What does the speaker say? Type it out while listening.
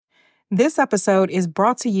This episode is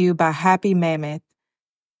brought to you by Happy Mammoth.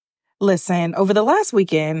 Listen, over the last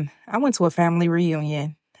weekend, I went to a family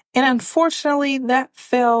reunion, and unfortunately, that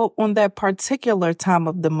fell on that particular time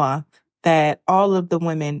of the month that all of the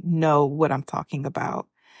women know what I'm talking about.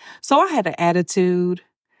 So I had an attitude.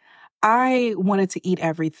 I wanted to eat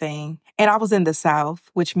everything, and I was in the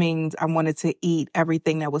South, which means I wanted to eat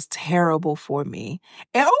everything that was terrible for me.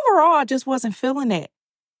 And overall, I just wasn't feeling it.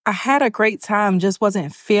 I had a great time, just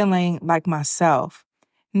wasn't feeling like myself.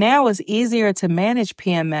 Now it's easier to manage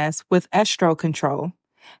PMS with estro control.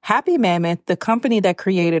 Happy Mammoth, the company that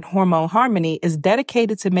created Hormone Harmony, is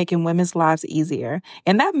dedicated to making women's lives easier.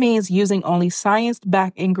 And that means using only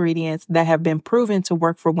science-backed ingredients that have been proven to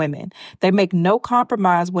work for women. They make no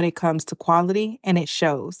compromise when it comes to quality, and it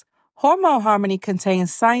shows. Hormone Harmony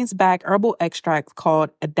contains science-backed herbal extracts called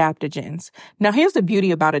adaptogens. Now, here's the beauty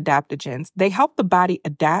about adaptogens. They help the body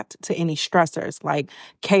adapt to any stressors, like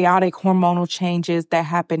chaotic hormonal changes that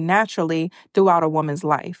happen naturally throughout a woman's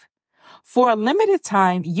life. For a limited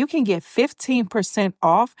time, you can get 15%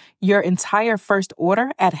 off your entire first order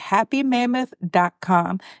at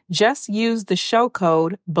happymammoth.com. Just use the show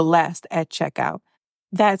code BLESSED at checkout.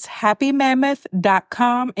 That's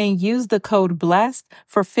happymammoth.com and use the code BLESSED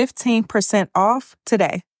for 15% off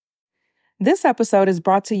today. This episode is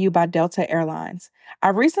brought to you by Delta Airlines. I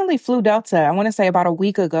recently flew Delta, I want to say about a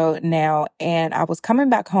week ago now, and I was coming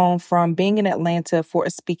back home from being in Atlanta for a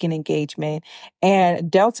speaking engagement,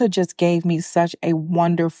 and Delta just gave me such a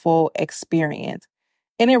wonderful experience.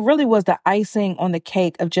 And it really was the icing on the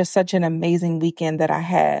cake of just such an amazing weekend that I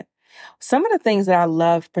had. Some of the things that I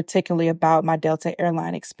loved particularly about my Delta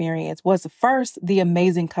airline experience was first, the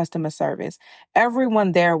amazing customer service.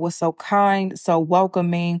 Everyone there was so kind, so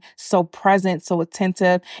welcoming, so present, so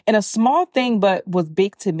attentive. And a small thing, but was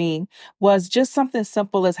big to me, was just something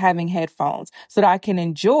simple as having headphones so that I can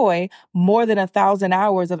enjoy more than 1,000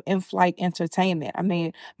 hours of in-flight entertainment. I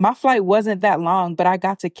mean, my flight wasn't that long, but I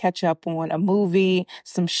got to catch up on a movie,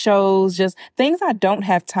 some shows, just things I don't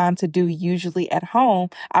have time to do usually at home.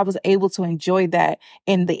 I was able to enjoy that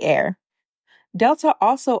in the air. Delta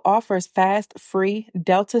also offers fast, free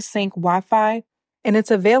Delta Sync Wi-Fi, and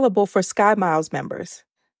it's available for SkyMiles members.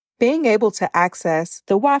 Being able to access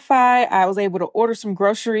the Wi-Fi, I was able to order some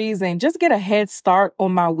groceries and just get a head start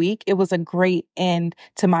on my week. It was a great end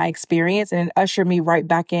to my experience, and it ushered me right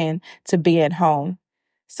back in to being home.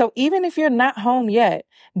 So even if you're not home yet,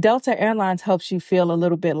 Delta Airlines helps you feel a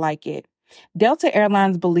little bit like it. Delta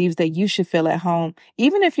Airlines believes that you should feel at home,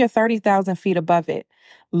 even if you're 30,000 feet above it.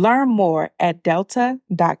 Learn more at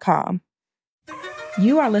delta.com.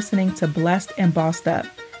 You are listening to Blessed and Bossed Up,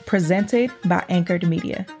 presented by Anchored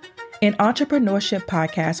Media, an entrepreneurship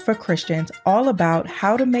podcast for Christians all about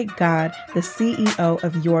how to make God the CEO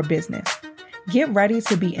of your business. Get ready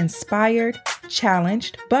to be inspired,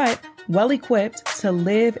 challenged, but well-equipped to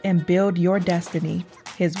live and build your destiny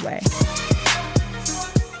His way.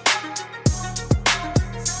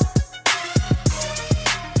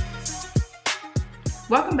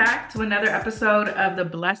 Welcome back to another episode of the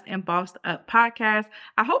Blessed and Bossed Up podcast.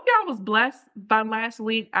 I hope y'all was blessed by last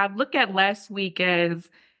week. I look at last week as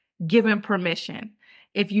given permission.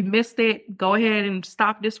 If you missed it, go ahead and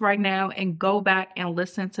stop this right now and go back and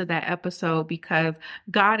listen to that episode, because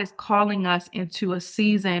God is calling us into a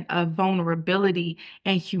season of vulnerability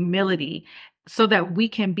and humility, so that we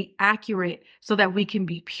can be accurate, so that we can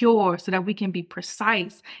be pure, so that we can be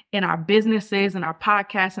precise in our businesses and our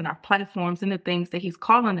podcasts and our platforms and the things that He's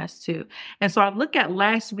calling us to. And so I look at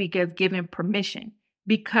last week as giving permission,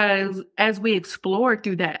 because as we explored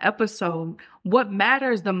through that episode, what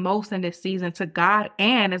matters the most in this season to God,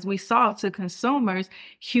 and as we saw, to consumers,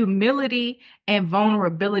 humility and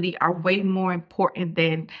vulnerability are way more important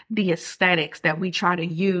than the aesthetics that we try to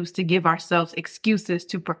use to give ourselves excuses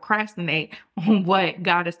to procrastinate on what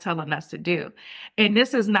God is telling us to do. And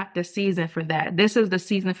this is not the season for that. This is the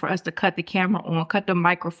season for us to cut the camera on, cut the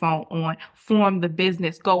microphone on, form the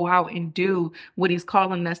business, go out and do what He's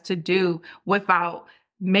calling us to do without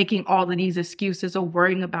making all of these excuses or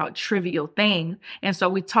worrying about trivial things. And so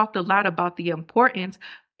we talked a lot about the importance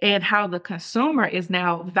and how the consumer is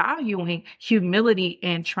now valuing humility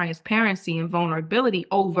and transparency and vulnerability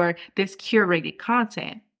over this curated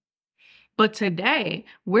content. But today,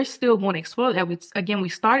 we're still going to explore that. We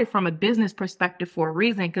started from a business perspective for a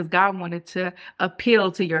reason, because God wanted to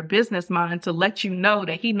appeal to your business mind, to let you know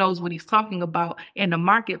that He knows what He's talking about in the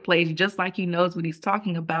marketplace, just like He knows what He's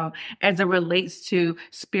talking about as it relates to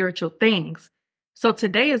spiritual things. So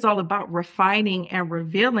today is all about refining and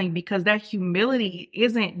revealing, because that humility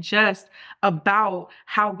isn't just about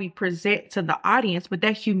how we present to the audience, but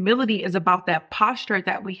that humility is about that posture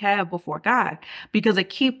that we have before God. Because a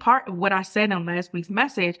key part of what I said in last week's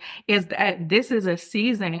message is that this is a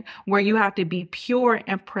season where you have to be pure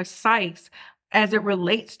and precise as it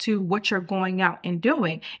relates to what you're going out and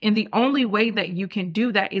doing. And the only way that you can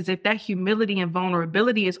do that is if that humility and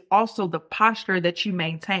vulnerability is also the posture that you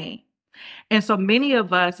maintain. And so many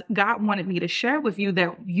of us, God wanted me to share with you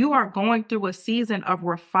that you are going through a season of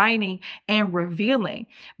refining and revealing,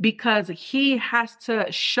 because He has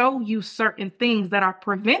to show you certain things that are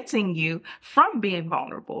preventing you from being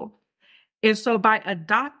vulnerable. And so by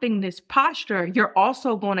adopting this posture, you're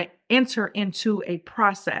also going to enter into a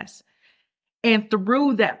process. And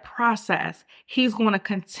through that process, He's going to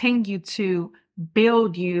continue to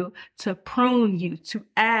build you, to prune you, to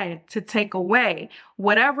add, to take away.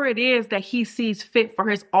 Whatever it is that He sees fit for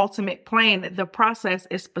His ultimate plan, the process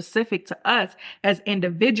is specific to us as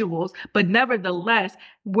individuals, but nevertheless,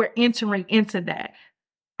 we're entering into that.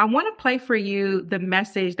 I want to play for you the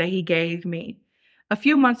message that He gave me. A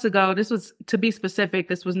few months ago, this was, to be specific,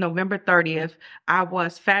 this was November 30th. I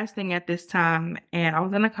was fasting at this time, and I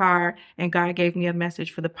was in a car, and God gave me a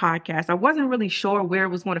message for the podcast. I wasn't really sure where it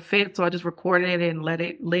was going to fit, so I just recorded it and let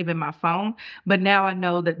it live in my phone. But now I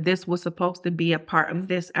know that this was supposed to be a part of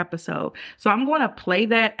this episode. So I'm going to play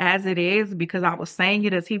that as it is, because I was saying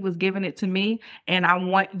it as He was giving it to me, and I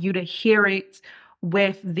want you to hear it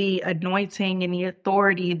with the anointing and the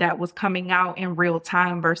authority that was coming out in real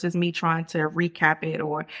time versus me trying to recap it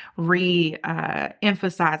or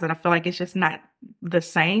emphasize it. I feel like it's just not the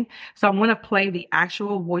same. So I want to play the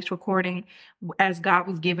actual voice recording as God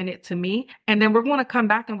was giving it to me. And then we're going to come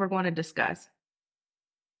back and we're going to discuss.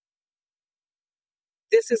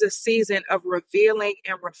 This is a season of revealing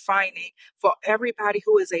and refining for everybody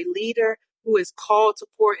who is a leader, who is called to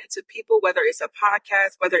pour into people, whether it's a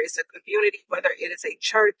podcast, whether it's a community, whether it is a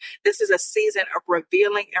church. This is a season of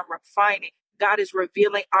revealing and refining. God is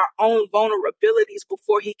revealing our own vulnerabilities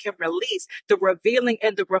before He can release. The revealing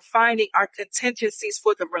and the refining are contingencies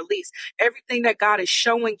for the release. Everything that God is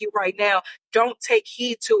showing you right now, don't take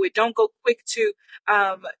heed to it. Don't go quick to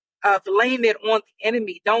blame it on the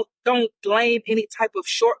enemy. Don't blame any type of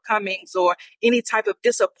shortcomings or any type of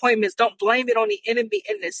disappointments. Don't blame it on the enemy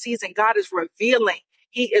in this season. God is revealing.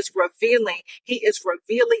 He is revealing. He is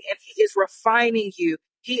revealing, and He is refining you.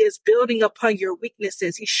 He is building upon your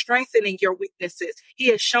weaknesses. He's strengthening your weaknesses.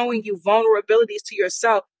 He is showing you vulnerabilities to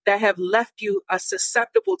yourself that have left you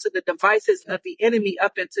susceptible to the devices of the enemy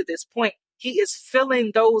up until this point. He is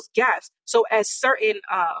filling those gaps. So as certain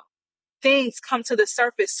things come to the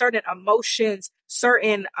surface, certain emotions,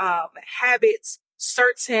 certain habits,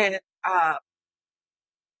 certain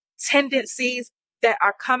tendencies that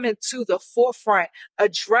are coming to the forefront,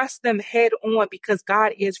 address them head on, because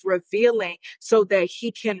God is revealing so that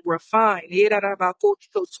He can refine. He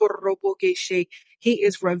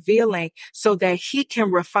is revealing so that He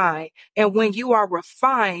can refine. And when you are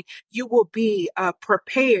refined, you will be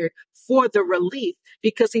prepared for the relief,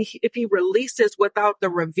 because if He releases without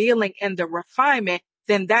the revealing and the refinement,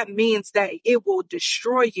 then that means that it will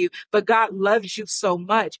destroy you. But God loves you so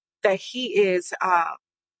much that He is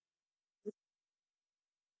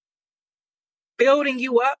building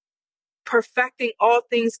you up, perfecting all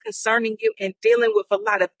things concerning you, and dealing with a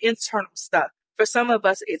lot of internal stuff. For some of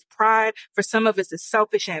us, it's pride. For some of us, it's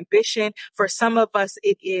selfish ambition. For some of us,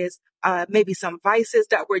 it is maybe some vices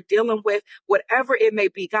that we're dealing with. Whatever it may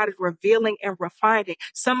be, God is revealing and refining.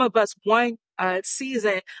 Some of us, one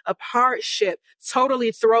season of hardship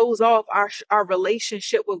totally throws off our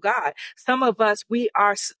relationship with God. Some of us, we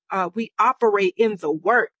operate in the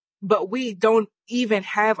work, but we don't even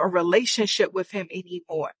have a relationship with Him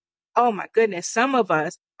anymore. Oh my goodness. Some of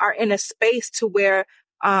us are in a space to where,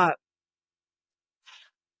 help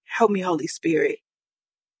me, Holy Spirit.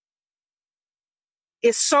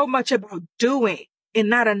 It's so much about doing and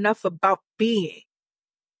not enough about being.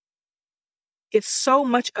 It's so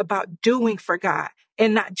much about doing for God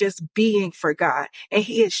and not just being for God. And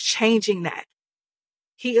He is changing that.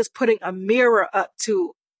 He is putting a mirror up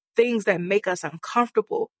to things that make us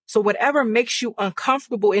uncomfortable. So whatever makes you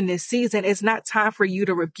uncomfortable in this season, it's not time for you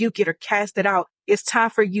to rebuke it or cast it out. It's time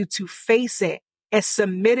for you to face it and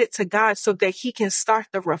submit it to God so that He can start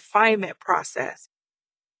the refinement process.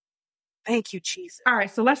 Thank you, Jesus. All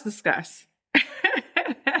right, so let's discuss.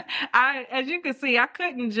 As you can see, I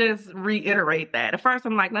couldn't just reiterate that. At first,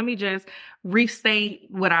 I'm like, let me just restate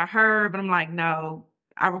what I heard, but I'm like, no,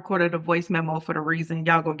 I recorded a voice memo for the reason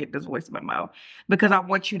y'all gonna get this voice memo, because I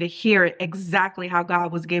want you to hear it exactly how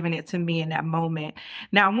God was giving it to me in that moment.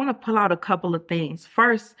 Now, I want to pull out a couple of things.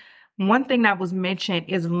 First, one thing that was mentioned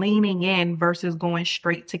is leaning in versus going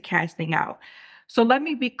straight to casting out. So let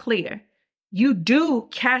me be clear. You do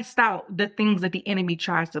cast out the things that the enemy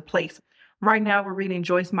tries to place. Right now, we're reading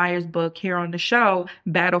Joyce Meyer's book here on the show,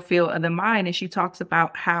 Battlefield of the Mind, and she talks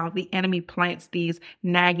about how the enemy plants these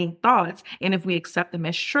nagging thoughts, and if we accept them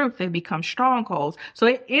as truth, they become strongholds. So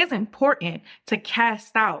it is important to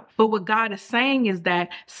cast out. But what God is saying is that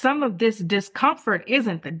some of this discomfort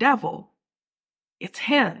isn't the devil, it's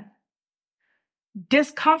him.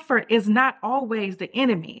 Discomfort is not always the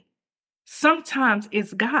enemy. Sometimes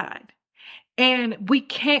it's God. And we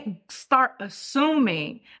can't start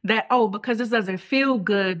assuming that, oh, because this doesn't feel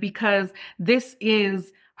good, because this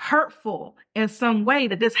is hurtful in some way,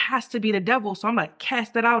 that this has to be the devil. So I'm going to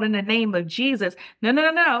cast it out in the name of Jesus.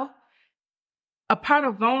 No. A part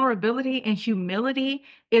of vulnerability and humility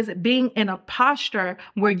is being in a posture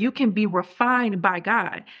where you can be refined by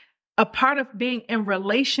God. A part of being in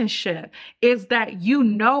relationship is that you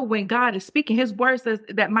know when God is speaking. His word says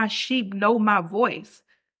that my sheep know my voice.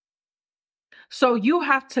 So you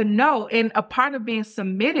have to know, and a part of being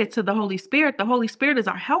submitted to the Holy Spirit is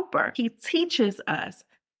our helper. He teaches us.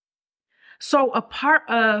 So a part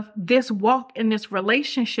of this walk in this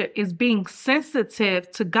relationship is being sensitive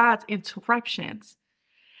to God's interruptions.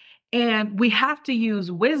 And we have to use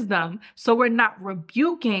wisdom so we're not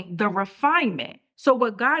rebuking the refinement. So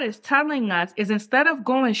what God is telling us is, instead of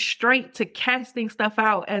going straight to casting stuff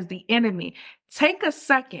out as the enemy, take a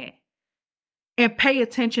second and pay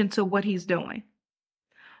attention to what he's doing.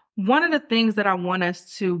 One of the things that I want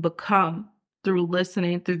us to become through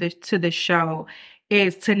listening to this show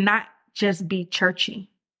is to not just be churchy,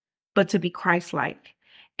 but to be Christ-like,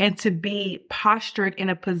 and to be postured in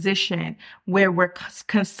a position where we're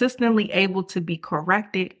consistently able to be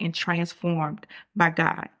corrected and transformed by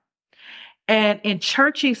God. And in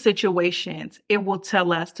churchy situations, it will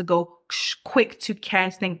tell us to go quick to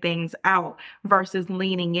casting things out versus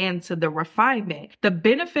leaning into the refinement. The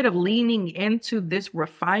benefit of leaning into this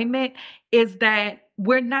refinement is that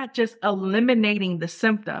we're not just eliminating the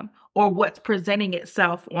symptom or what's presenting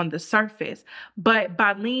itself on the surface, but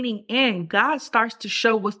by leaning in, God starts to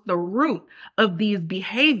show us the root of these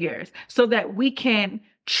behaviors so that we can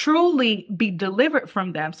truly be delivered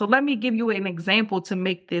from them. So let me give you an example to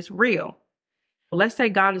make this real. Let's say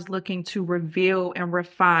God is looking to reveal and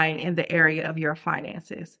refine in the area of your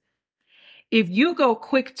finances. If you go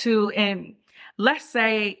quick to, and let's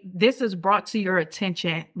say this is brought to your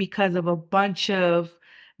attention because of a bunch of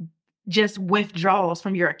just withdrawals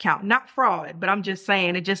from your account, not fraud, but I'm just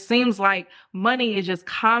saying, it just seems like money is just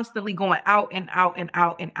constantly going out and out and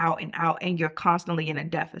out and out and out, and you're constantly in a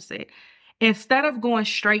deficit. Instead of going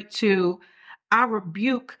straight to, I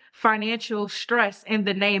rebuke financial stress in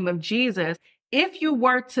the name of Jesus, if you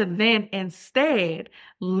were to then instead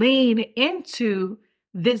lean into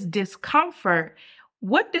this discomfort,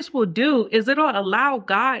 what this will do is it'll allow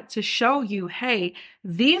God to show you, hey,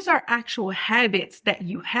 these are actual habits that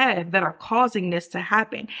you have that are causing this to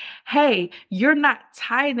happen. Hey, you're not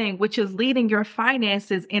tithing, which is leading your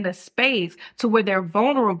finances in a space to where they're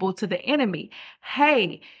vulnerable to the enemy.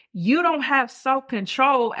 Hey, you don't have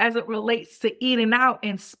self-control as it relates to eating out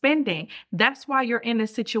and spending. That's why you're in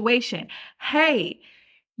this situation. Hey,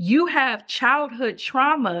 you have childhood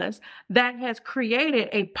traumas that has created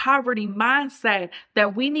a poverty mindset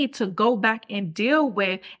that we need to go back and deal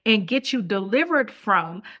with and get you delivered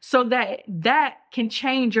from, so that that can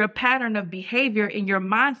change your pattern of behavior and your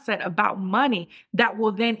mindset about money, that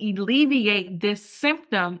will then alleviate this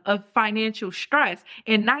symptom of financial stress,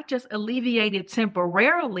 and not just alleviate it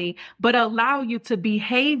temporarily, but allow you to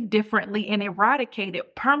behave differently and eradicate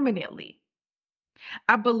it permanently.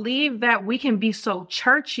 I believe that we can be so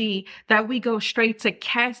churchy that we go straight to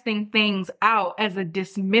casting things out as a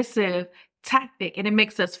dismissive tactic, and it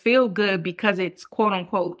makes us feel good because it's quote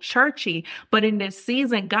unquote churchy. But in this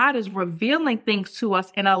season, God is revealing things to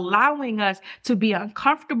us and allowing us to be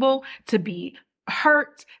uncomfortable, to be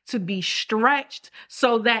hurt, to be stretched,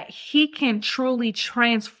 so that He can truly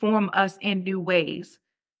transform us in new ways.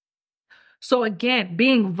 So again,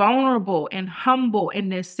 being vulnerable and humble in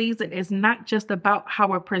this season is not just about how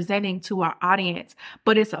we're presenting to our audience,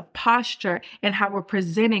 but it's a posture and how we're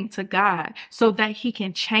presenting to God so that He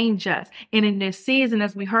can change us. And in this season,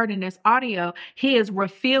 as we heard in this audio, He is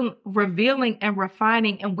revealing and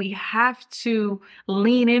refining, and we have to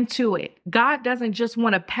lean into it. God doesn't just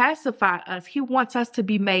want to pacify us. He wants us to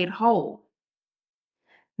be made whole.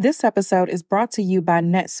 This episode is brought to you by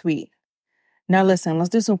NetSuite. Now listen, let's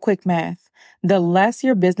do some quick math. The less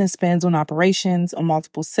your business spends on operations, on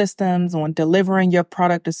multiple systems, on delivering your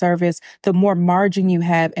product or service, the more margin you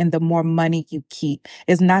have and the more money you keep.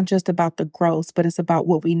 It's not just about the gross, but it's about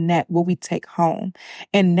what we take home.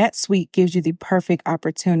 And NetSuite gives you the perfect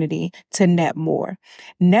opportunity to net more.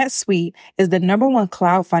 NetSuite is the #1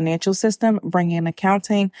 cloud financial system, bringing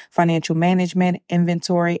accounting, financial management,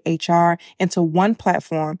 inventory, HR into one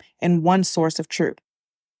platform and one source of truth.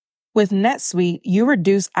 With NetSuite, you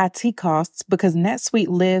reduce IT costs because NetSuite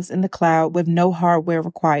lives in the cloud with no hardware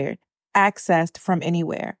required, accessed from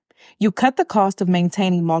anywhere. You cut the cost of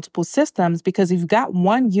maintaining multiple systems because you've got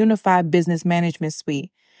one unified business management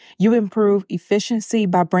suite. You improve efficiency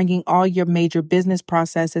by bringing all your major business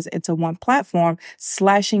processes into one platform,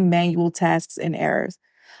 slashing manual tasks and errors.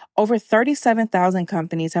 Over 37,000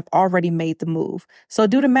 companies have already made the move. So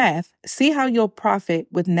do the math. See how you'll profit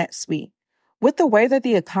with NetSuite. With the way that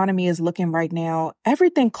the economy is looking right now,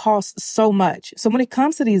 everything costs so much. So when it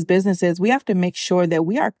comes to these businesses, we have to make sure that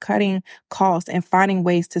we are cutting costs and finding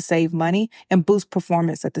ways to save money and boost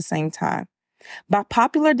performance at the same time. By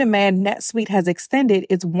popular demand, NetSuite has extended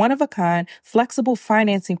its one-of-a-kind flexible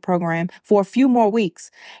financing program for a few more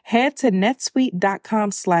weeks. Head to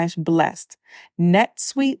netsuite.com/blessed.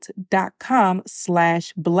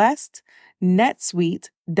 netsuite.com/blessed.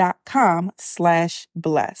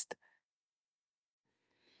 netsuite.com/blessed.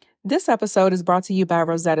 This episode is brought to you by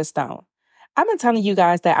Rosetta Stone. I've been telling you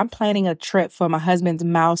guys that I'm planning a trip for my husband's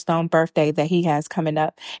milestone birthday that he has coming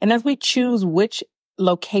up. And as we choose which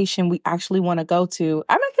location we actually want to go to,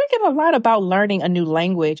 I've been thinking a lot about learning a new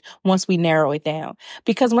language once we narrow it down.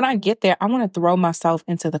 Because when I get there, I want to throw myself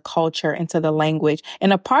into the culture, into the language.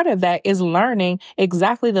 And a part of that is learning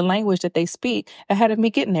exactly the language that they speak ahead of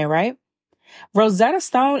me getting there, right? Rosetta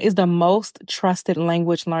Stone is the most trusted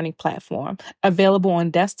language learning platform, available on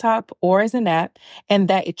desktop or as an app, and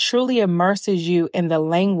that it truly immerses you in the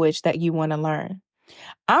language that you want to learn.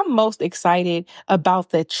 I'm most excited about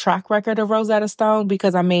the track record of Rosetta Stone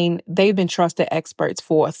because, they've been trusted experts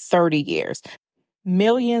for 30 years.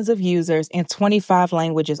 Millions of users in 25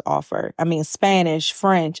 languages offered. Spanish,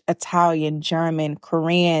 French, Italian, German,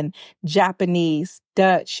 Korean, Japanese,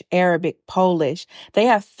 Dutch, Arabic, Polish. They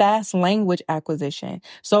have fast language acquisition.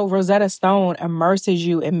 So Rosetta Stone immerses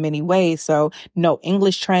you in many ways. So no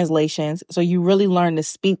English translations. So you really learn to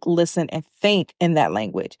speak, listen, and think in that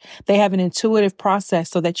language. They have an intuitive process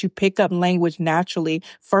so that you pick up language naturally,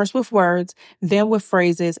 first with words, then with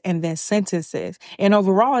phrases, and then sentences. And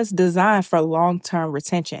overall, it's designed for long-term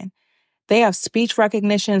retention. They have speech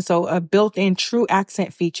recognition, so a built-in true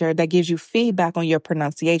accent feature that gives you feedback on your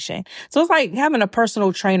pronunciation. So it's like having a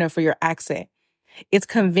personal trainer for your accent. It's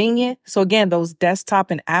convenient. So again, those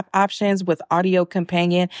desktop and app options with audio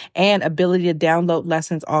companion and ability to download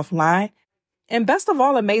lessons offline. And best of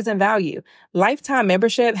all, amazing value. Lifetime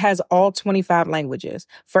membership has all 25 languages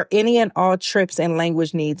for any and all trips and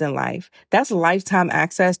language needs in life. That's lifetime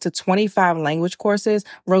access to 25 language courses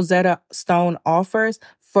Rosetta Stone offers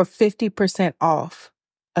for 50% off.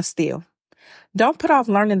 A steal. Don't put off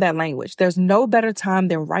learning that language. There's no better time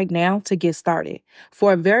than right now to get started.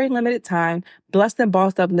 For a very limited time, Blessed and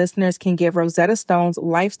Bossed Up listeners can get Rosetta Stone's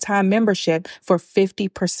lifetime membership for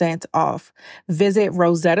 50% off. Visit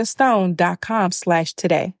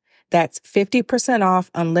rosettastone.com/today. That's 50% off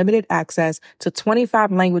unlimited access to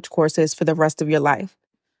 25 language courses for the rest of your life.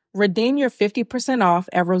 Redeem your 50% off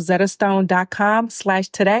at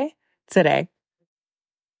rosettastone.com/today today.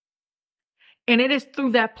 And it is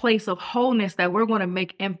through that place of wholeness that we're going to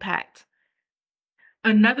make impact.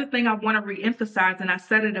 Another thing I want to reemphasize, and I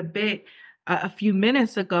said it a few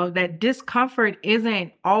minutes ago, that discomfort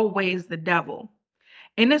isn't always the devil.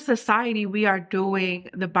 In this society, we are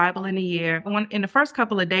doing the Bible in a year. In the first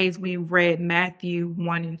couple of days, we read Matthew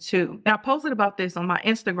 1 and 2. And I posted about this on my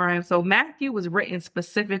Instagram. So Matthew was written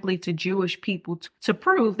specifically to Jewish people to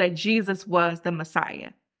prove that Jesus was the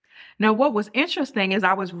Messiah. Now, what was interesting as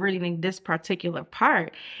I was reading this particular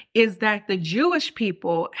part is that the Jewish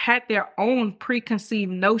people had their own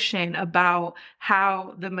preconceived notion about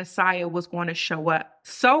how the Messiah was going to show up.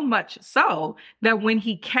 So much so that when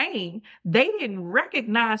he came, they didn't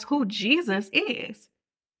recognize who Jesus is.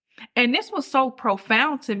 And this was so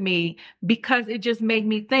profound to me because it just made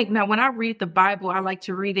me think. Now, when I read the Bible, I like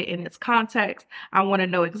to read it in its context. I want to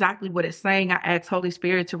know exactly what it's saying. I ask Holy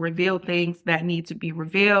Spirit to reveal things that need to be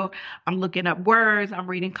revealed. I'm looking up words. I'm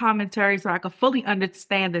reading commentaries so I can fully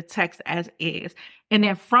understand the text as is. And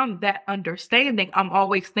then from that understanding, I'm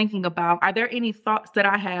always thinking about, are there any thoughts that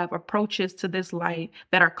I have, approaches to this light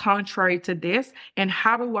that are contrary to this? And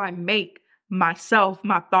how do I make myself,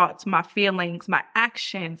 my thoughts, my feelings, my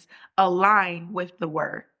actions align with the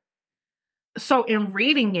word. So in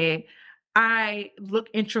reading it, I look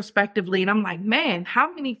introspectively and I'm like, man,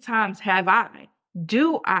 how many times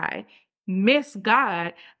do I miss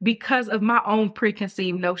God because of my own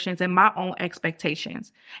preconceived notions and my own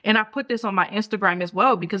expectations? And I put this on my Instagram as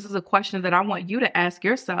well, because it's a question that I want you to ask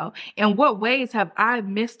yourself. In what ways have I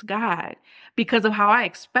missed God because of how I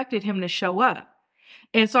expected him to show up?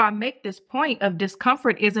 And so I make this point of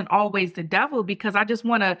discomfort isn't always the devil, because I just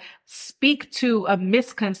want to speak to a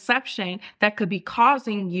misconception that could be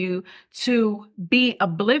causing you to be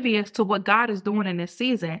oblivious to what God is doing in this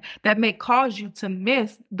season, that may cause you to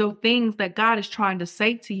miss the things that God is trying to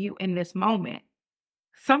say to you in this moment.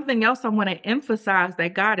 Something else I want to emphasize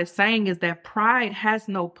that God is saying is that pride has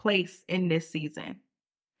no place in this season.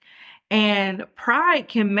 And pride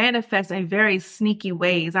can manifest in very sneaky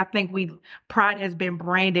ways. I think pride has been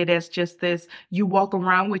branded as just this, you walk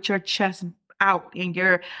around with your chest out and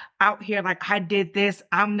you're out here like, I did this,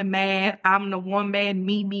 I'm the man, I'm the woman,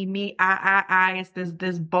 me, I. It's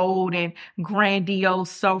this bold and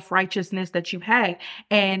grandiose self-righteousness that you have.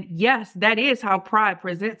 And yes, that is how pride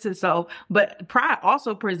presents itself, but pride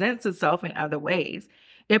also presents itself in other ways.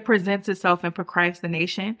 It presents itself in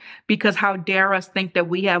procrastination, because how dare us think that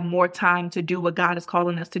we have more time to do what God is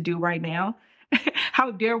calling us to do right now?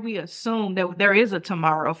 How dare we assume that there is a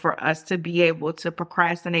tomorrow for us to be able to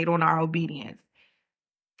procrastinate on our obedience?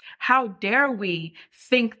 How dare we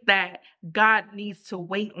think that God needs to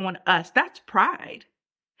wait on us? That's pride.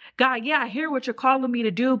 God, yeah, I hear what you're calling me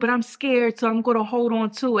to do, but I'm scared, so I'm going to hold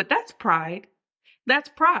on to it. That's pride. That's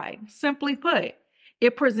pride, simply put.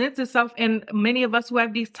 It presents itself in many of us who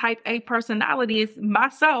have these type A personalities,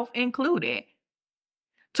 myself included,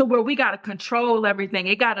 to where we got to control everything.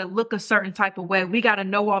 It got to look a certain type of way. We got to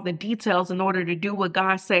know all the details in order to do what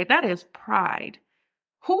God said. That is pride.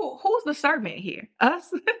 Who's the servant here?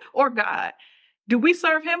 Us or God? Do we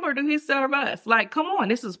serve him or do he serve us? Like, come on,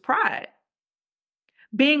 this is pride.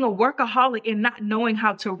 Being a workaholic and not knowing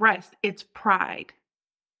how to rest, it's pride.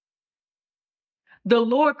 The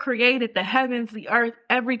Lord created the heavens, the earth,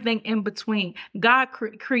 everything in between. God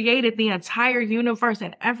created the entire universe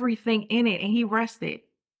and everything in it, and he rested.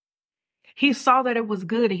 He saw that it was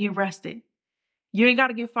good and he rested. You ain't got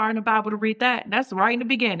to get far in the Bible to read that. That's right in the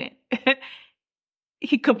beginning.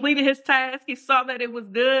 He completed his task. He saw that it was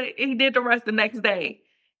good. And he did the rest the next day.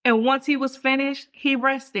 And once he was finished, he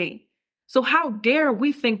rested. So how dare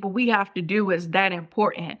we think what we have to do is that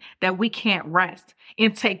important, that we can't rest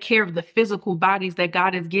and take care of the physical bodies that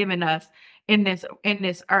God has given us in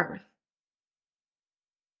this earth?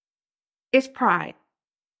 It's pride.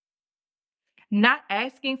 Not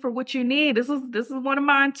asking for what you need. This is one of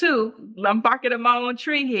mine too. I'm barking at my own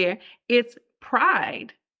tree here. It's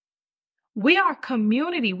pride. We are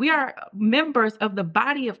community. We are members of the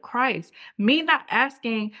body of Christ. Me not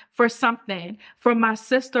asking for something from my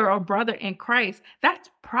sister or brother in Christ, that's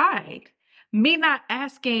pride. Me not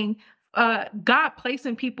asking God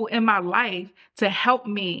placing people in my life to help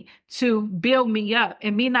me, to build me up,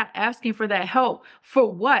 and me not asking for that help. For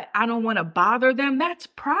what? I don't want to bother them. That's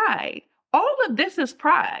pride. All of this is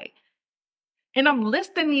pride. And I'm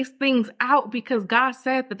listing these things out because God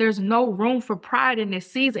said that there's no room for pride in this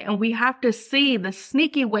season, and we have to see the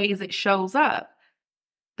sneaky ways it shows up.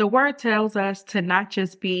 The word tells us to not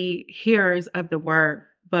just be hearers of the word,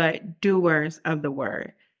 but doers of the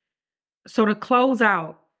word. So to close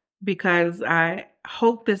out, because I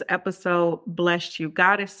hope this episode blessed you,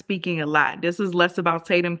 God is speaking a lot. This is less about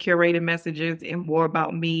Tatum curated messages and more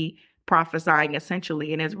about me prophesying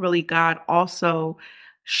essentially. And it's really God also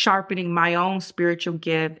sharpening my own spiritual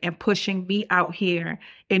gift and pushing me out here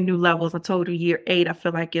in new levels. I told you year 8, I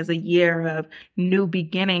feel like is a year of new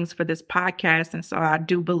beginnings for this podcast. And so I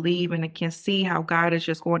do believe and I can see how God is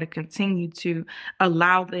just going to continue to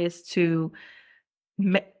allow this to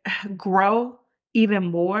grow even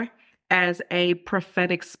more as a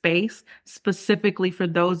prophetic space, specifically for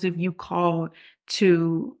those of you called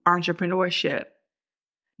to entrepreneurship.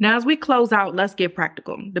 Now, as we close out, let's get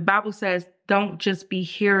practical. The Bible says, don't just be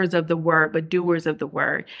hearers of the word, but doers of the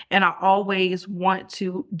word. And I always want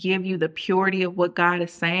to give you the purity of what God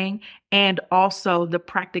is saying and also the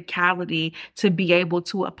practicality to be able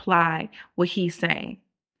to apply what he's saying.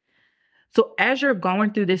 So as you're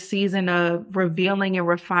going through this season of revealing and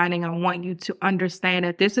refining, I want you to understand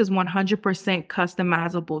that this is 100%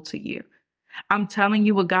 customizable to you. I'm telling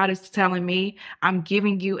you what God is telling me. I'm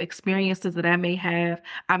giving you experiences that I may have.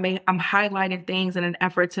 I'm highlighting things in an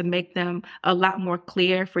effort to make them a lot more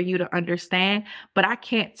clear for you to understand. But I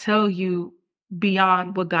can't tell you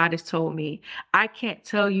beyond what God has told me. I can't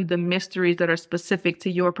tell you the mysteries that are specific to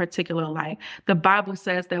your particular life. The Bible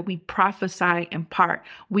says that we prophesy in part.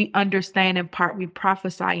 We understand in part. We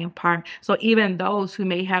prophesy in part. So even those who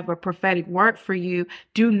may have a prophetic word for you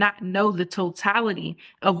do not know the totality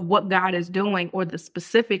of what God is doing or the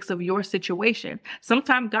specifics of your situation.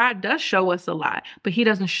 Sometimes God does show us a lot, but he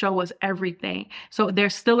doesn't show us everything. So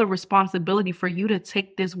there's still a responsibility for you to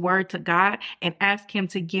take this word to God and ask him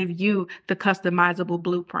to give you the customizable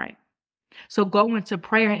blueprint. So go into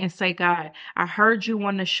prayer and say, God, I heard you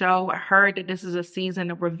on the show. I heard that this is a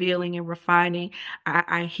season of revealing and refining.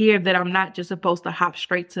 I hear that I'm not just supposed to hop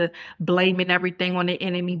straight to blaming everything on the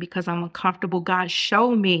enemy because I'm uncomfortable. God,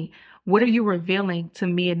 show me, what are you revealing to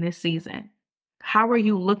me in this season? How are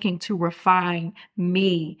you looking to refine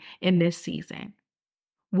me in this season?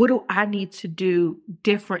 What do I need to do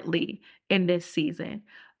differently in this season?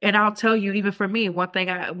 And I'll tell you, even for me, one thing,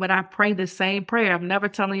 when I pray the same prayer, I'm never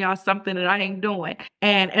telling y'all something that I ain't doing.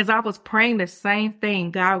 And as I was praying the same thing,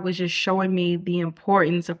 God was just showing me the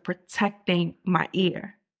importance of protecting my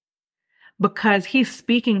ear, because he's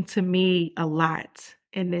speaking to me a lot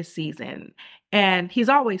in this season. And he's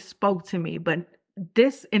always spoke to me, but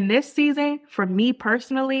in this season, for me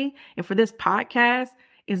personally, and for this podcast,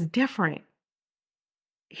 is different.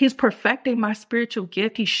 He's perfecting my spiritual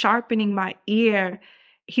gift. He's sharpening my ear.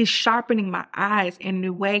 He's sharpening my eyes in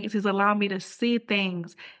new ways. He's allowing me to see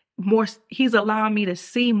things more. He's allowing me to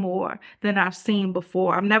see more than I've seen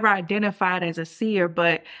before. I'm never identified as a seer,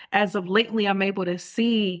 but as of lately, I'm able to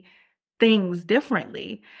see things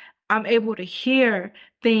differently. I'm able to hear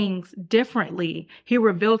things differently. He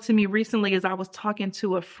revealed to me recently as I was talking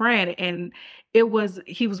to a friend, and he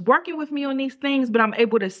was working with me on these things, but I'm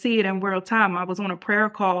able to see it in real time. I was on a prayer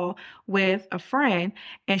call with a friend,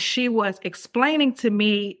 and she was explaining to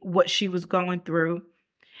me what she was going through.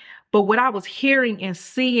 But what I was hearing and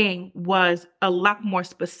seeing was a lot more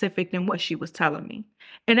specific than what she was telling me.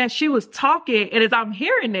 And as she was talking, and as I'm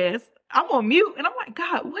hearing this, I'm on mute, and I'm like,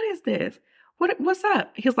 God, what is this? What's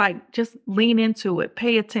up? He's like, just lean into it.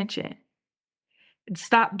 Pay attention.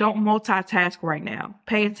 Stop. Don't multitask right now.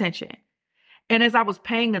 Pay attention. And as I was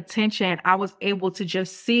paying attention, I was able to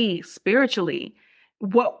just see spiritually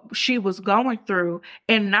what she was going through,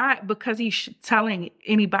 and not because he's telling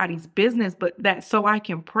anybody's business, but that so I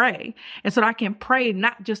can pray. And so I can pray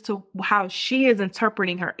not just to how she is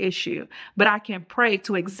interpreting her issue, but I can pray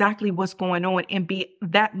to exactly what's going on and be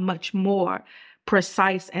that much more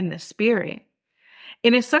precise in the spirit.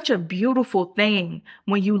 And it's such a beautiful thing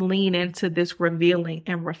when you lean into this revealing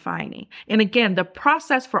and refining. And again, the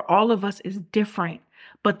process for all of us is different,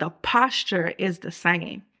 but the posture is the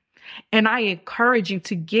same. And I encourage you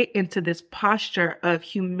to get into this posture of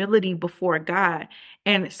humility before God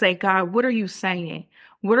and say, God, what are you saying?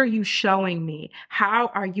 What are you showing me? How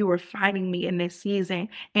are you refining me in this season?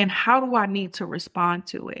 And how do I need to respond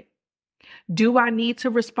to it? Do I need to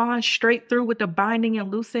respond straight through with the binding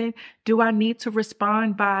and loosing? Do I need to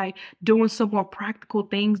respond by doing some more practical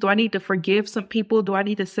things? Do I need to forgive some people? Do I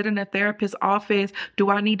need to sit in a therapist's office? Do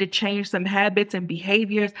I need to change some habits and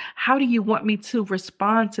behaviors? How do you want me to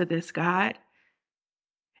respond to this, God?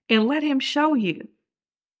 And let him show you.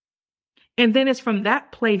 And then it's from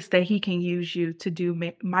that place that he can use you to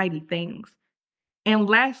do mighty things. And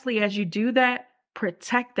lastly, as you do that,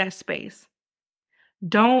 protect that space.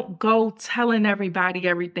 Don't go telling everybody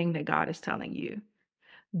everything that God is telling you.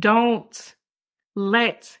 Don't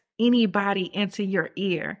let anybody into your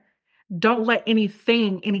ear. Don't let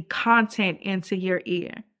anything, any content into your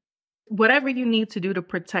ear. Whatever you need to do to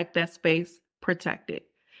protect that space, protect it.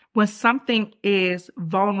 When something is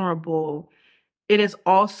vulnerable, it is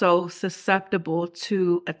also susceptible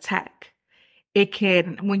to attack.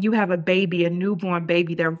 When you have a baby, a newborn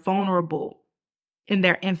baby, they're vulnerable in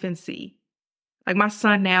their infancy. Like my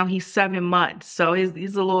son now, he's 7 months. So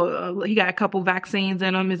he's a little, he got a couple vaccines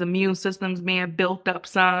in him. His immune system's being built up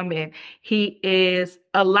some, and he is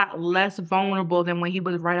a lot less vulnerable than when he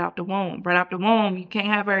was right out the womb. Right out the womb, you can't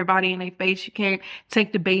have everybody in their face. You can't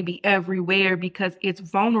take the baby everywhere because it's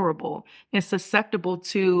vulnerable and susceptible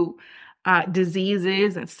to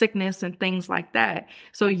diseases and sickness and things like that.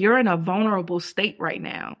 So you're in a vulnerable state right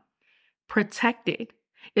now. Protect it.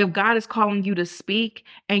 If God is calling you to speak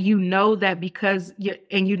and you know that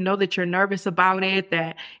you know that you're nervous about it,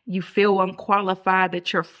 that you feel unqualified,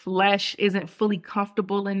 that your flesh isn't fully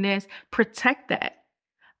comfortable in this, protect that.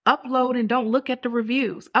 Upload and don't look at the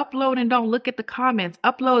reviews. Upload and don't look at the comments.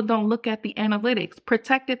 Upload and don't look at the analytics.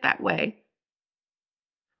 Protect it that way.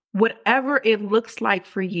 Whatever it looks like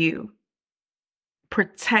for you,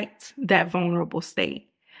 protect that vulnerable state.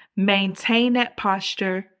 Maintain that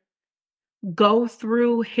posture. go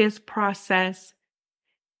through his process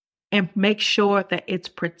and make sure that it's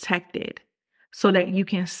protected so that you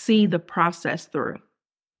can see the process through.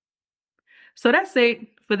 So that's it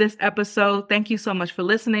for this episode. Thank you so much for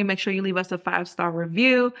listening. Make sure you leave us a 5-star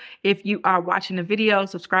review. If you are watching the video,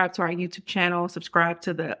 subscribe to our YouTube channel, subscribe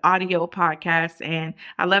to the audio podcast. And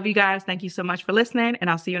I love you guys. Thank you so much for listening, and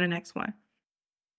I'll see you in the next one.